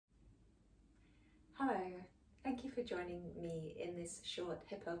Hello, thank you for joining me in this short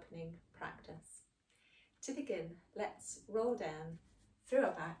hip opening practice. To begin, let's roll down through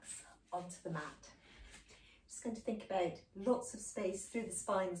our backs onto the mat. Just going to think about lots of space through the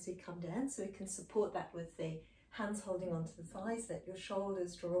spine as we come down, so we can support that with the hands holding onto the thighs. Let your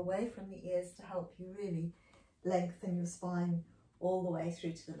shoulders draw away from the ears to help you really lengthen your spine all the way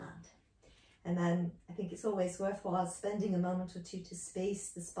through to the mat. And then I think it's always worthwhile spending a moment or two to space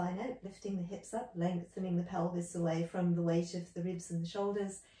the spine out, lifting the hips up, lengthening the pelvis away from the weight of the ribs and the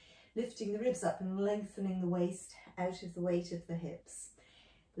shoulders, lifting the ribs up and lengthening the waist out of the weight of the hips.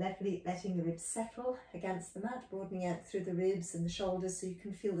 Letting the ribs settle against the mat, broadening out through the ribs and the shoulders so you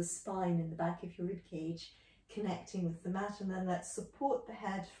can feel the spine in the back of your rib cage connecting with the mat. And then let's support the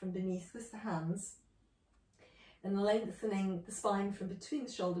head from beneath with the hands and lengthening the spine from between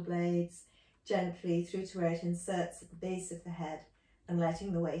the shoulder blades gently through to where it inserts at the base of the head, and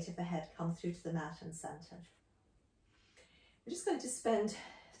letting the weight of the head come through to the mat and centre. We're just going to spend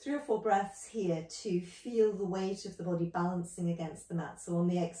 3 or 4 breaths here to feel the weight of the body balancing against the mat. So on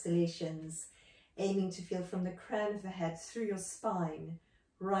the exhalations, aiming to feel from the crown of the head through your spine,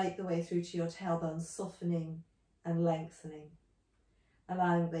 right the way through to your tailbone, softening and lengthening,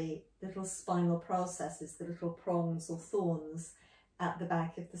 allowing the little spinal processes, the little prongs or thorns at the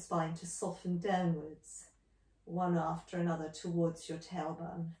back of the spine to soften downwards, one after another towards your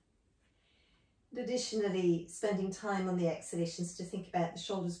tailbone. And additionally, spending time on the exhalations to think about the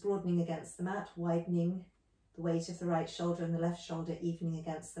shoulders broadening against the mat, widening the weight of the right shoulder and the left shoulder evening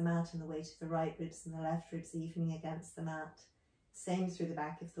against the mat, and the weight of the right ribs and the left ribs evening against the mat. Same through the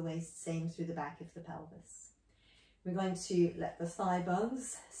back of the waist, same through the back of the pelvis. We're going to let the thigh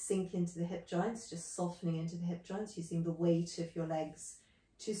bones sink into the hip joints, just softening into the hip joints, using the weight of your legs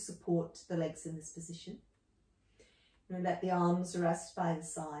to support the legs in this position. We'll let the arms rest by the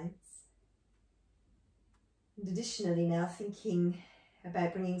sides. And additionally, now thinking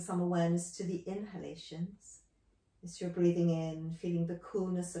about bringing some awareness to the inhalations. As you're breathing in, feeling the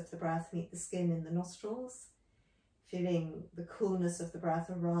coolness of the breath meet the skin in the nostrils, feeling the coolness of the breath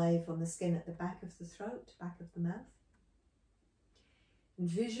arrive on the skin at the back of the throat, back of the mouth. And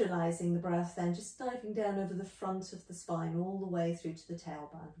visualizing the breath then just diving down over the front of the spine all the way through to the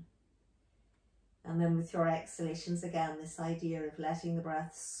tailbone. And then with your exhalations again, this idea of letting the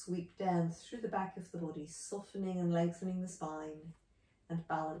breath sweep down through the back of the body, softening and lengthening the spine and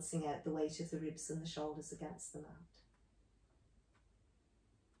balancing out the weight of the ribs and the shoulders against the mat.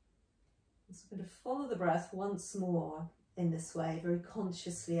 So we're going to follow the breath once more in this way, very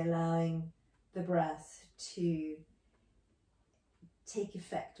consciously allowing the breath to take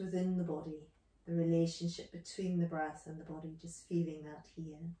effect within the body, the relationship between the breath and the body, just feeling that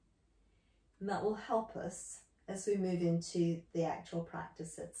here. And that will help us as we move into the actual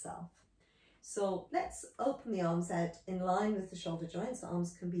practice itself. So let's open the arms out in line with the shoulder joints. The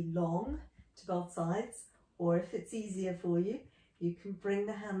arms can be long to both sides, or if it's easier for you, you can bring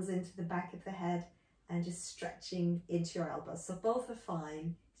the hands into the back of the head and just stretching into your elbows. So both are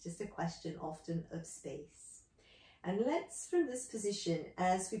fine. It's just a question often of space. And let's, from this position,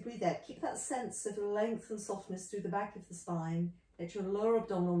 as we breathe out, keep that sense of length and softness through the back of the spine. Let your lower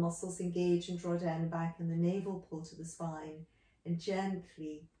abdominal muscles engage and draw down and back, and the navel pull to the spine, and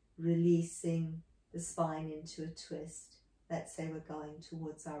gently releasing the spine into a twist. Let's say we're going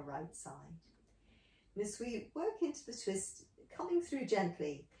towards our right side. And as we work into the twist, coming through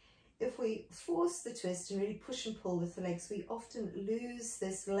gently, if we force the twist and really push and pull with the legs, we often lose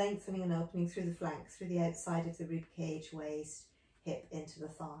this lengthening and opening through the flank, through the outside of the rib cage, waist, hip into the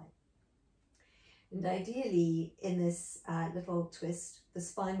thigh. And ideally, in this little twist, the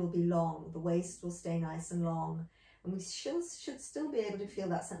spine will be long, the waist will stay nice and long, and we should still be able to feel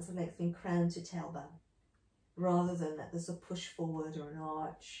that sense of lengthening crown to tailbone, rather than that there's a push forward or an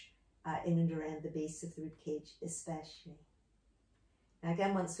arch in and around the base of the rib cage especially. Now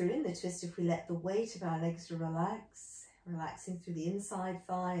again, once we're in the twist, if we let the weight of our legs relax, relaxing through the inside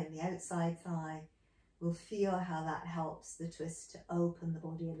thigh and the outside thigh, we'll feel how that helps the twist to open the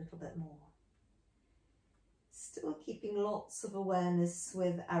body a little bit more. Still keeping lots of awareness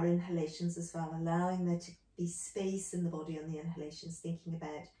with our inhalations as well, allowing there to be space in the body on the inhalations, thinking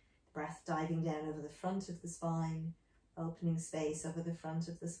about the breath diving down over the front of the spine, opening space over the front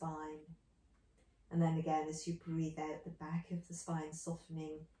of the spine. And then again, as you breathe out, the back of the spine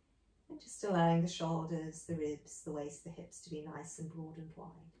softening and just allowing the shoulders, the ribs, the waist, the hips to be nice and broad and wide.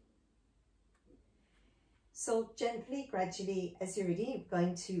 So gently, gradually, as you're ready, you're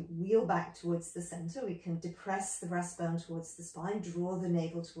going to wheel back towards the center. We can depress the breastbone towards the spine, draw the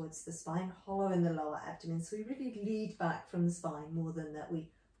navel towards the spine, hollow in the lower abdomen. So we really lead back from the spine more than that we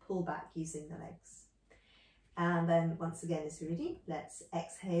pull back using the legs. And then once again, as you're ready, let's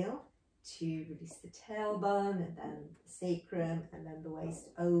exhale to release the tailbone and then the sacrum and then the waist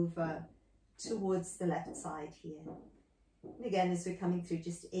over towards the left side here. And again, as we're coming through,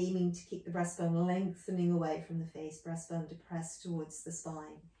 just aiming to keep the breastbone lengthening away from the face, breastbone depressed towards the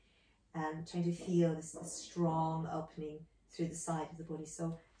spine, and trying to feel this strong opening through the side of the body.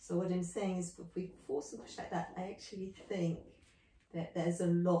 So what I'm saying is, if we force and push like that, I actually think that there's a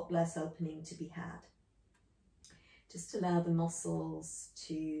lot less opening to be had. Just allow the muscles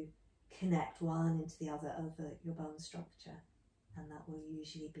to connect one into the other over your bone structure, and that will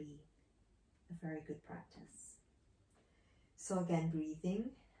usually be a very good practice. So again,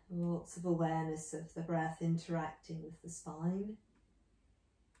 breathing, lots of awareness of the breath interacting with the spine,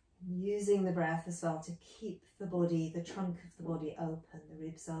 and using the breath as well to keep the body, the trunk of the body open, the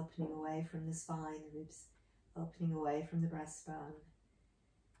ribs opening away from the spine, the ribs opening away from the breastbone,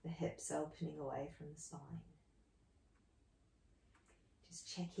 the hips opening away from the spine.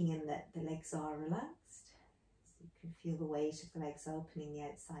 Just checking in that the legs are relaxed, so you can feel the weight of the legs opening the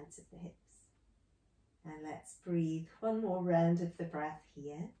outsides of the hips. And let's breathe one more round of the breath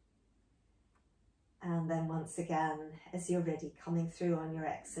here. And then once again, as you're ready, coming through on your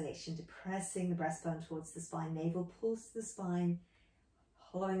exhalation, depressing the breastbone towards the spine, navel pulls to the spine,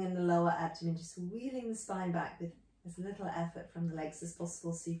 hollowing in the lower abdomen, just wheeling the spine back with as little effort from the legs as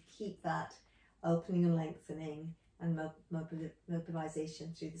possible, so you keep that opening and lengthening and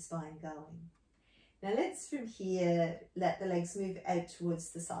mobilization through the spine going. Now let's from here let the legs move out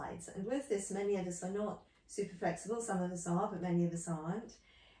towards the sides, and with this many of us are not super flexible, some of us are, but many of us aren't.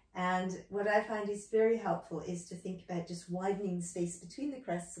 And what I find is very helpful is to think about just widening the space between the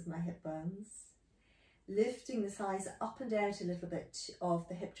crests of my hip bones, lifting the thighs up and out a little bit of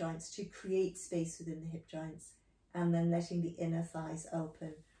the hip joints to create space within the hip joints, and then letting the inner thighs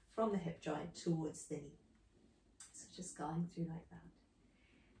open from the hip joint towards the knee. So just going through like that.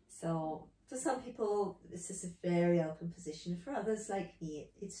 So for some people, this is a very open position. For others like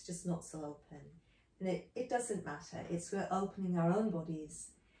me, it's just not so open. And it doesn't matter. It's we're opening our own bodies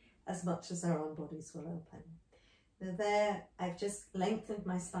as much as our own bodies will open. Now there, I've just lengthened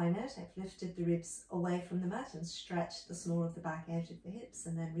my spine out. I've lifted the ribs away from the mat and stretched the small of the back out of the hips,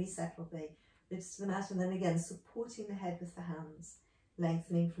 and then resettled the ribs to the mat, and then again supporting the head with the hands,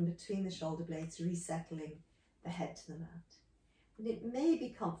 lengthening from between the shoulder blades, resettling the head to the mat. And it may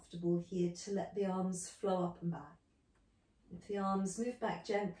be comfortable here to let the arms flow up and back. If the arms move back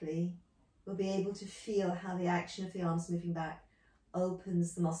gently, we'll be able to feel how the action of the arms moving back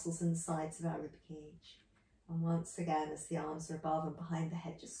opens the muscles in the sides of our rib cage. And once again, as the arms are above and behind the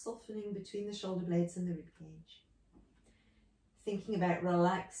head, just softening between the shoulder blades and the rib cage. Thinking about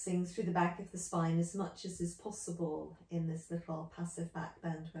relaxing through the back of the spine as much as is possible in this little passive back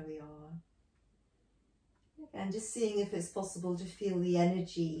bend where we are. And just seeing if it's possible to feel the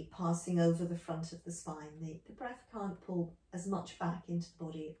energy passing over the front of the spine. The breath can't pull as much back into the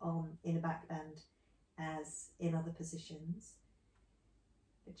body in a back bend as in other positions.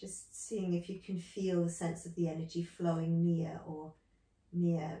 But just seeing if you can feel the sense of the energy flowing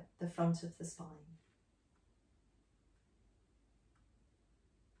near the front of the spine.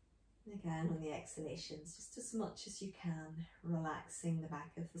 And again, on the exhalations, just as much as you can, relaxing the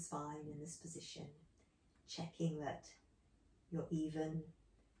back of the spine in this position. Checking that you're even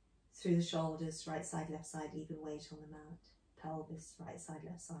through the shoulders, right side, left side, even weight on the mat. Pelvis, right side,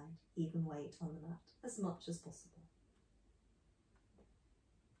 left side, even weight on the mat, as much as possible.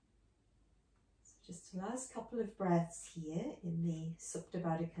 So just the last couple of breaths here in the Supta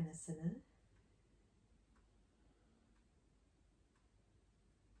Baddha Konasana.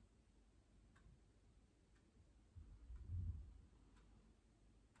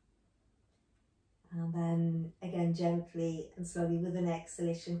 And then again, gently and slowly with an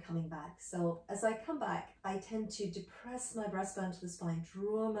exhalation coming back. So as I come back, I tend to depress my breastbone to the spine,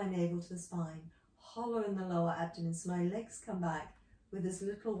 draw my navel to the spine, hollow in the lower abdomen, so my legs come back with as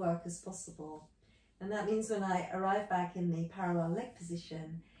little work as possible. And that means when I arrive back in the parallel leg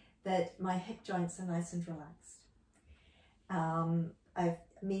position, that my hip joints are nice and relaxed. I've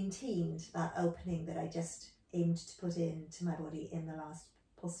maintained that opening that I just aimed to put into my body in the last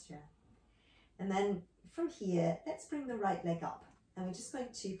posture. And then from here, let's bring the right leg up. And we're just going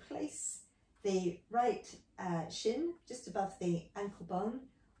to place the right shin just above the ankle bone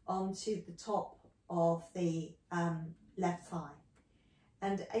onto the top of the left thigh.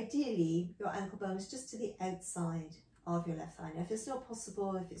 And ideally, your ankle bone is just to the outside of your left thigh. Now, if it's not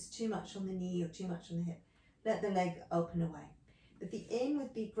possible, if it's too much on the knee or too much on the hip, let the leg open away. But the aim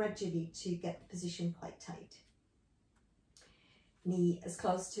would be gradually to get the position quite tight. Knee as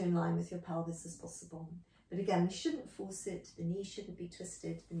close to in line with your pelvis as possible. But again, we shouldn't force it. The knee shouldn't be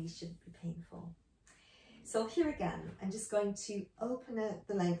twisted. The knee shouldn't be painful. So here again, I'm just going to open out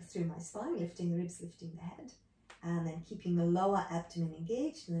the length through my spine, lifting the ribs, lifting the head, and then keeping the lower abdomen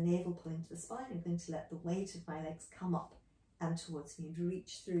engaged and the navel pull into the spine. I'm going to let the weight of my legs come up and towards me and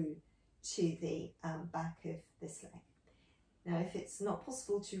reach through to the back of this leg. Now, if it's not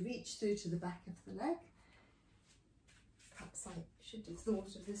possible to reach through to the back of the leg, perhaps I should have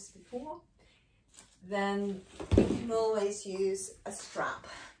thought of this before, then you can always use a strap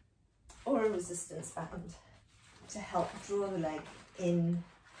or a resistance band to help draw the leg in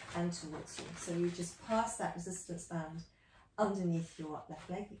and towards you. So you just pass that resistance band underneath your left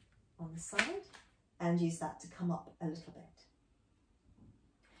leg on the side and use that to come up a little bit.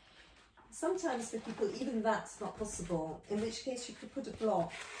 Sometimes for people, even that's not possible, in which case you could put a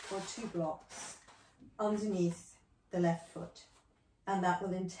block or 2 blocks underneath the left foot, and that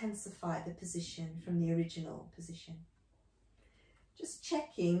will intensify the position from the original position. Just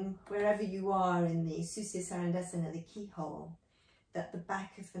checking wherever you are in the Susya Sarandasana, the keyhole, that the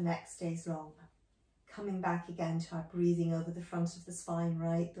back of the neck stays long. Coming back again to our breathing over the front of the spine,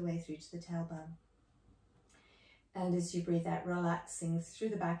 right the way through to the tailbone. And as you breathe out, relaxing through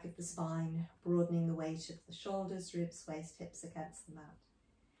the back of the spine, broadening the weight of the shoulders, ribs, waist, hips against the mat.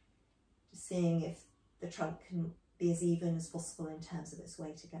 Just seeing if the trunk can be as even as possible in terms of its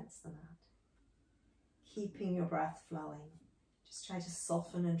weight against the mat. Keeping your breath flowing. Just try to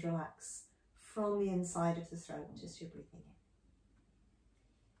soften and relax from the inside of the throat as you're breathing in.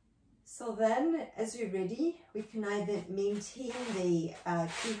 So then, as we're ready, we can either maintain the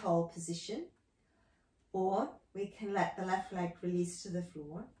keyhole position, or we can let the left leg release to the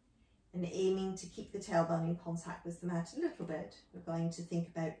floor and aiming to keep the tailbone in contact with the mat a little bit. We're going to think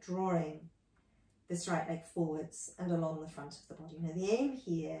about drawing this right leg forwards and along the front of the body. Now the aim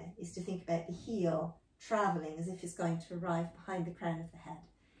here is to think about the heel travelling as if it's going to arrive behind the crown of the head.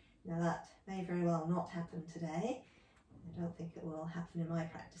 Now that may very well not happen today. I don't think it will happen in my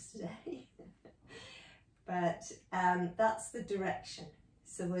practice today. But that's the direction.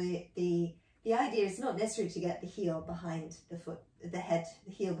 So the idea is not necessarily to get the heel behind the foot, the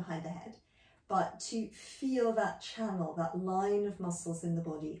heel behind the head, but to feel that channel, that line of muscles in the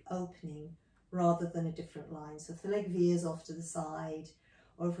body opening rather than a different line. So if the leg veers off to the side,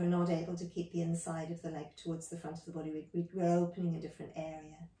 or if we're not able to keep the inside of the leg towards the front of the body, we're opening a different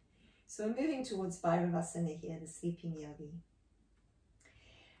area. So we're moving towards Bhairavasana here, the sleeping yogi.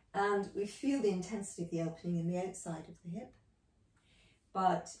 And we feel the intensity of the opening in the outside of the hip.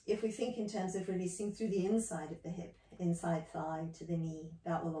 But if we think in terms of releasing through the inside of the hip, inside thigh to the knee,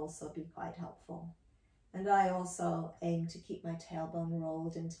 that will also be quite helpful. And I also aim to keep my tailbone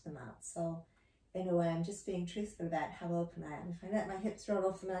rolled into the mat. So in a way, I'm just being truthful about how open I am. If I let my hips roll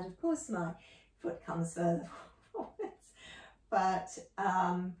off the mat, of course my foot comes further forwards. But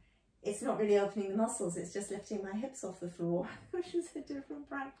it's not really opening the muscles, it's just lifting my hips off the floor, which is a different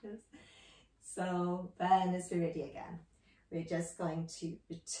practice. So then as we're ready again, we're just going to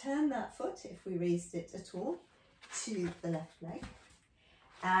return that foot, if we raised it at all, to the left leg.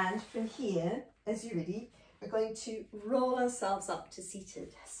 And from here, as you're ready, we're going to roll ourselves up to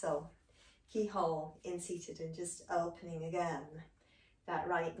seated. So keyhole in seated and just opening again that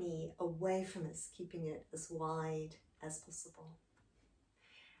right knee away from us, keeping it as wide as possible.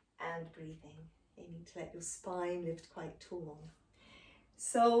 And breathing, aiming to let your spine lift quite tall.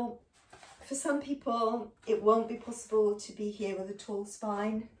 So for some people, it won't be possible to be here with a tall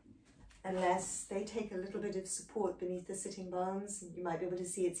spine unless they take a little bit of support beneath the sitting bones. You might be able to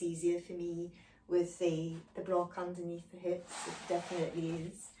see it's easier for me with the block underneath the hips. It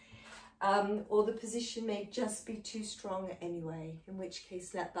definitely is. Or the position may just be too strong anyway, in which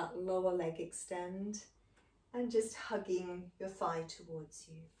case let that lower leg extend and just hugging your thigh towards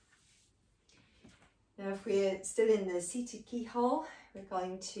you. Now if we're still in the seated keyhole, we're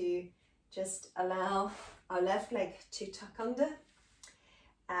going to just allow our left leg to tuck under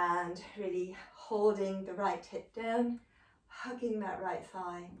and really holding the right hip down, hugging that right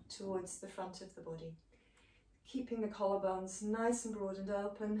thigh towards the front of the body. Keeping the collarbones nice and broad and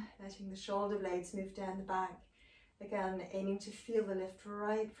open, letting the shoulder blades move down the back. Again, aiming to feel the lift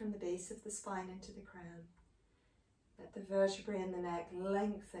right from the base of the spine into the crown. Let the vertebrae in the neck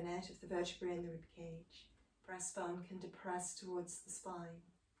lengthen out of the vertebrae in the ribcage. Breastbone can depress towards the spine.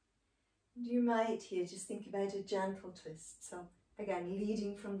 And you might here just think about a gentle twist. So again,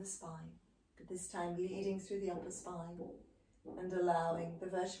 leading from the spine, but this time leading through the upper spine and allowing the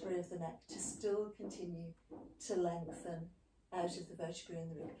vertebrae of the neck to still continue to lengthen out of the vertebrae in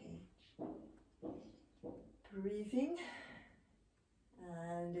the ribcage. Breathing.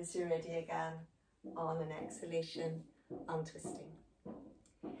 And as you're ready again, on an exhalation, untwisting.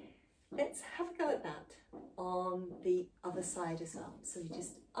 Let's have a go at that on the other side as well. So we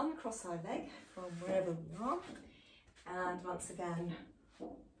just uncross our leg from wherever we are, and once again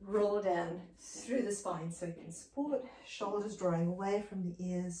roll down through the spine so we can support, shoulders drawing away from the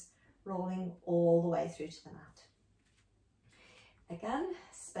ears, rolling all the way through to the mat. Again,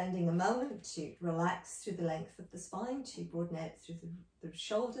 spending a moment to relax through the length of the spine, to broaden out through the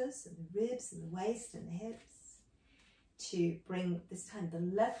shoulders and the ribs and the waist and the hips, to bring this time the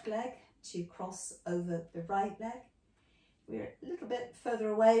left leg to cross over the right leg. We're a little bit further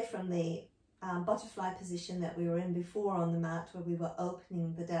away from the butterfly position that we were in before on the mat, where we were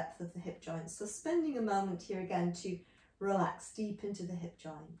opening the depth of the hip joint. So spending a moment here again to relax deep into the hip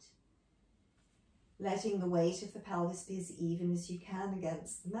joint. Letting the weight of the pelvis be as even as you can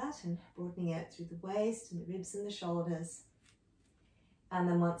against the mat and broadening out through the waist and the ribs and the shoulders. And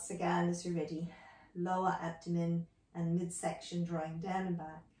then once again, as you're ready, lower abdomen and midsection drawing down and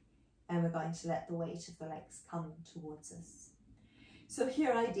back. And we're going to let the weight of the legs come towards us. So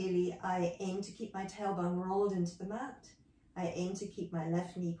here, ideally, I aim to keep my tailbone rolled into the mat. I aim to keep my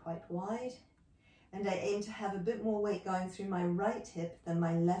left knee quite wide. And I aim to have a bit more weight going through my right hip than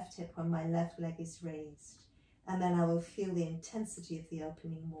my left hip when my left leg is raised. And then I will feel the intensity of the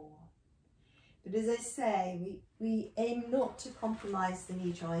opening more. But as I say, we aim not to compromise the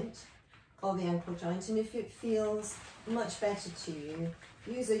knee joint or the ankle joint. And if it feels much better to you,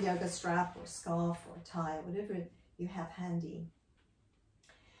 use a yoga strap or scarf or a tie, whatever you have handy.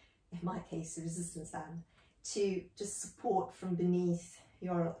 In my case, a resistance band, to just support from beneath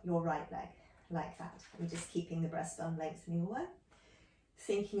your right leg, like that. And just keeping the breastbone lengthening away.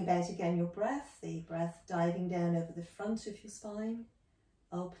 Thinking about, again, your breath, the breath diving down over the front of your spine,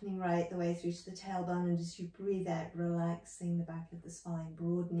 opening right the way through to the tailbone, and as you breathe out, relaxing the back of the spine,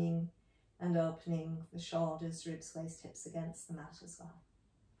 broadening and opening the shoulders, ribs, waist, hips against the mat as well.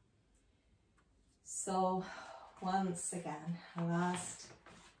 So once again, last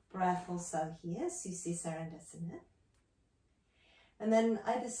breath also here, Susya Sarandasana. And then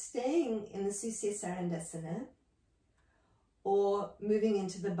either staying in the Susya Sarandasana or moving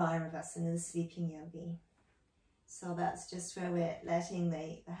into the Bhairavasana, the sleeping yogi. So that's just where we're letting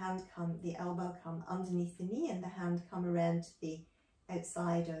the hand come, the elbow come underneath the knee and the hand come around to the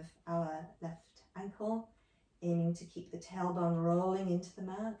outside of our left ankle, aiming to keep the tailbone rolling into the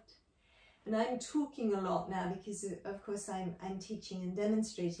mat. And I'm talking a lot now because, of course, I'm teaching and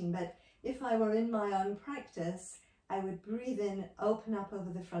demonstrating, but if I were in my own practice, I would breathe in, open up over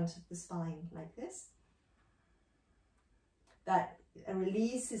the front of the spine like this. That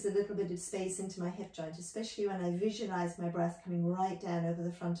releases a little bit of space into my hip joint, especially when I visualize my breath coming right down over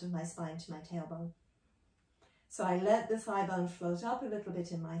the front of my spine to my tailbone. So I let the thigh bone float up a little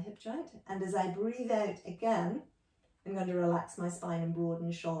bit in my hip joint, and as I breathe out again, I'm going to relax my spine and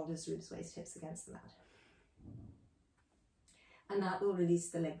broaden shoulders, ribs, waist, hips against the mat. And that will release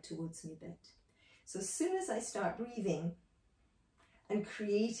the leg towards me a bit. So as soon as I start breathing and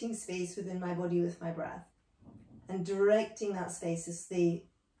creating space within my body with my breath, and directing that space as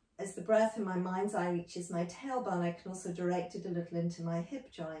the breath in my mind's eye reaches my tailbone, I can also direct it a little into my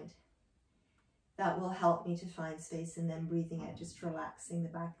hip joint. That will help me to find space, and then breathing out, just relaxing the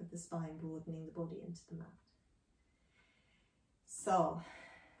back of the spine, broadening the body into the mat. So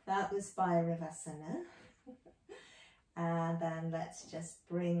that was Bhairavasana. And then let's just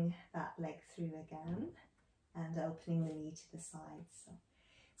bring that leg through again and opening the knee to the side.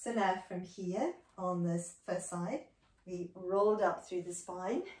 So now from here on this first side, we rolled up through the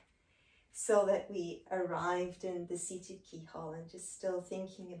spine so that we arrived in the seated keyhole, and just still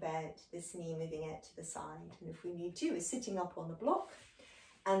thinking about this knee moving out to the side. And if we need to, we're sitting up on a block,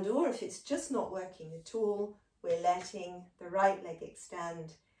 and or if it's just not working at all, we're letting the right leg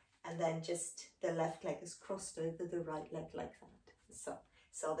extend, and then just the left leg is crossed over the right leg like that.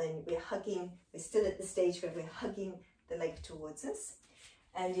 So then we're still at the stage where we're hugging the leg towards us.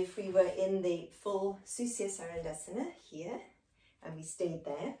 And if we were in the full Susya Sarandasana here, and we stayed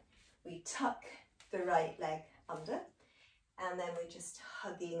there, we tuck the right leg under, and then we're just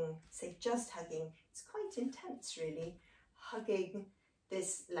hugging, just hugging, it's quite intense really, hugging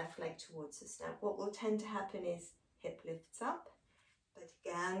this left leg towards us. Now what will tend to happen is hip lifts up, but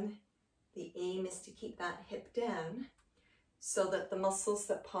again, the aim is to keep that hip down so that the muscles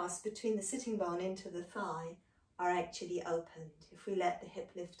that pass between the sitting bone into the thigh are actually opened. If we let the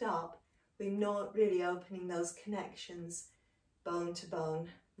hip lift up, we're not really opening those connections, bone to bone,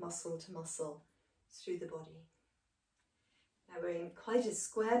 muscle to muscle, through the body. Now we're in quite a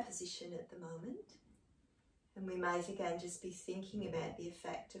square position at the moment, and we might again just be thinking about the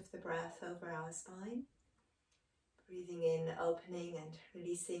effect of the breath breath over our spine. Breathing in, opening and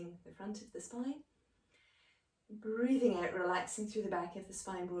releasing the front of the spine. Breathing out, relaxing through the back of the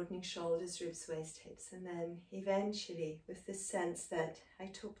spine, broadening shoulders, ribs, waist, hips. And then eventually, with this sense that I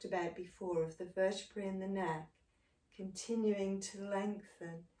talked about before of the vertebrae in the neck, continuing to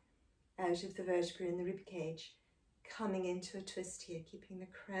lengthen out of the vertebrae in the rib cage, coming into a twist here, keeping the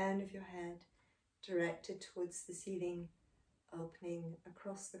crown of your head directed towards the ceiling, opening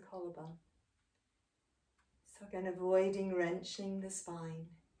across the collarbone. So again, avoiding wrenching the spine.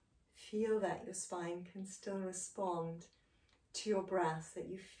 Feel that your spine can still respond to your breath, that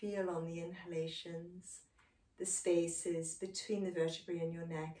you feel on the inhalations, the spaces between the vertebrae in your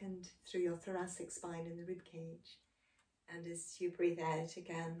neck and through your thoracic spine in the rib cage. And as you breathe out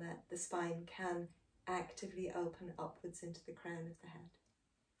again, that the spine can actively open upwards into the crown of the head.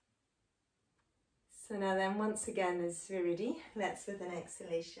 So now then, once again, as we're ready, let's with an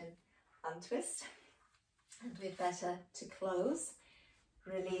exhalation untwist. And we'd better to close,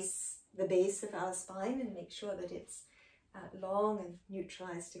 release the base of our spine and make sure that it's long and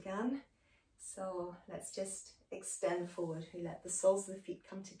neutralized again. So let's just extend forward. We let the soles of the feet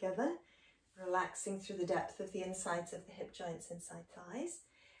come together, relaxing through the depth of the insides of the hip joints, inside thighs.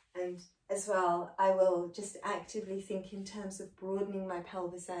 And as well, I will just actively think in terms of broadening my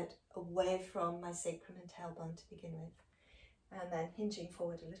pelvis out away from my sacrum and tailbone to begin with. And then hinging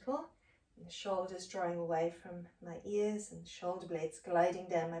forward a little. And the shoulders drawing away from my ears and shoulder blades gliding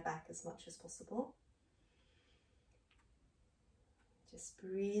down my back as much as possible. Just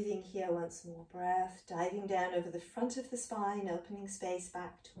breathing here once more, breath diving down over the front of the spine, opening space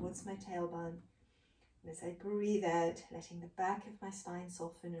back towards my tailbone. And as I breathe out, letting the back of my spine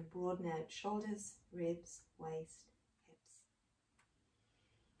soften and broaden out shoulders, ribs, waist, hips.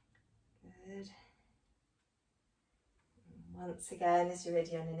 Good. Once again, as you're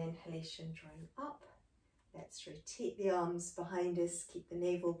ready on an inhalation, drawing up. Let's rotate the arms behind us, keep the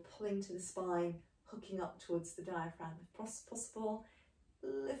navel pulling to the spine, hooking up towards the diaphragm if possible,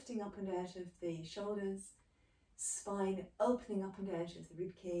 lifting up and out of the shoulders, spine opening up and out of the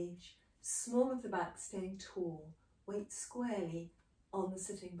rib cage, small of the back staying tall, weight squarely on the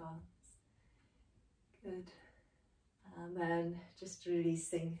sitting bones. Good. And then just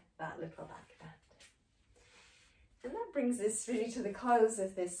releasing that little back bend. And that brings us really to the close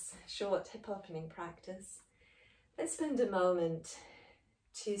of this short hip opening practice. Let's spend a moment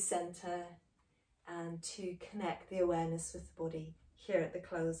to center and to connect the awareness with the body here at the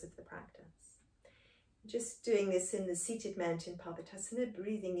close of the practice. Just doing this in the seated mountain Parvatasana,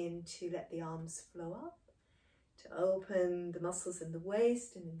 breathing in to let the arms flow up, to open the muscles in the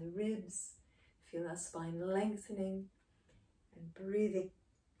waist and in the ribs, feel our spine lengthening, and breathing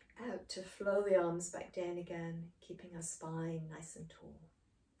out to flow the arms back down again, keeping our spine nice and tall.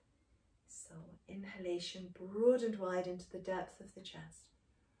 So inhalation, broad and wide into the depth of the chest.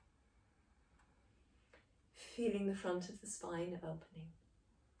 Feeling the front of the spine opening.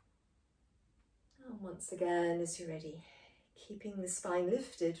 And once again, as you're ready, keeping the spine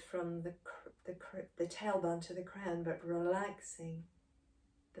lifted from the tailbone to the crown, but relaxing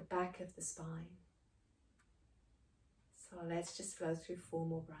the back of the spine. So let's just flow through 4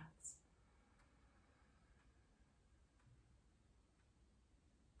 more breaths.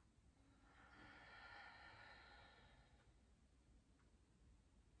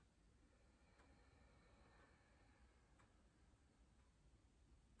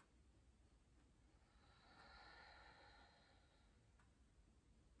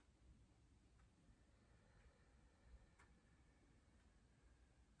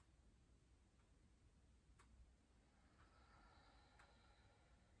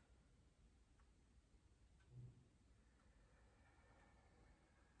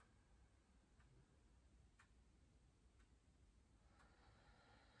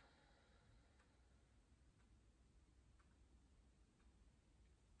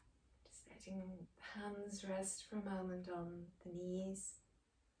 Letting hands rest for a moment on the knees.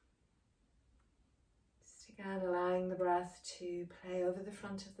 Just again allowing the breath to play over the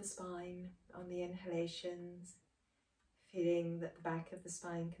front of the spine on the inhalations, feeling that the back of the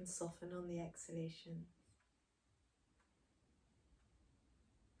spine can soften on the exhalations.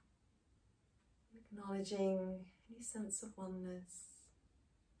 Acknowledging any sense of oneness,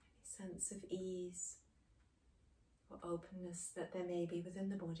 any sense of ease or openness that there may be within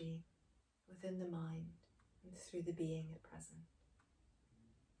the body, within the mind, and through the being at present.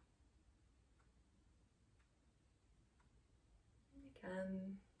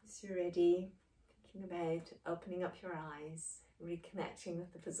 Again, as you're ready, thinking about opening up your eyes, reconnecting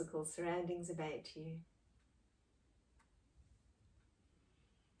with the physical surroundings about you.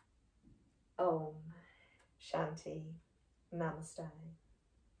 Om Shanti Namaste.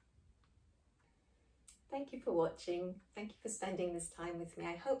 Thank you for watching. Thank you for spending this time with me.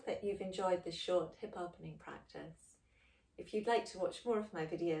 I hope that you've enjoyed this short hip opening practice. If you'd like to watch more of my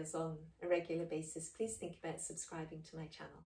videos on a regular basis, please think about subscribing to my channel.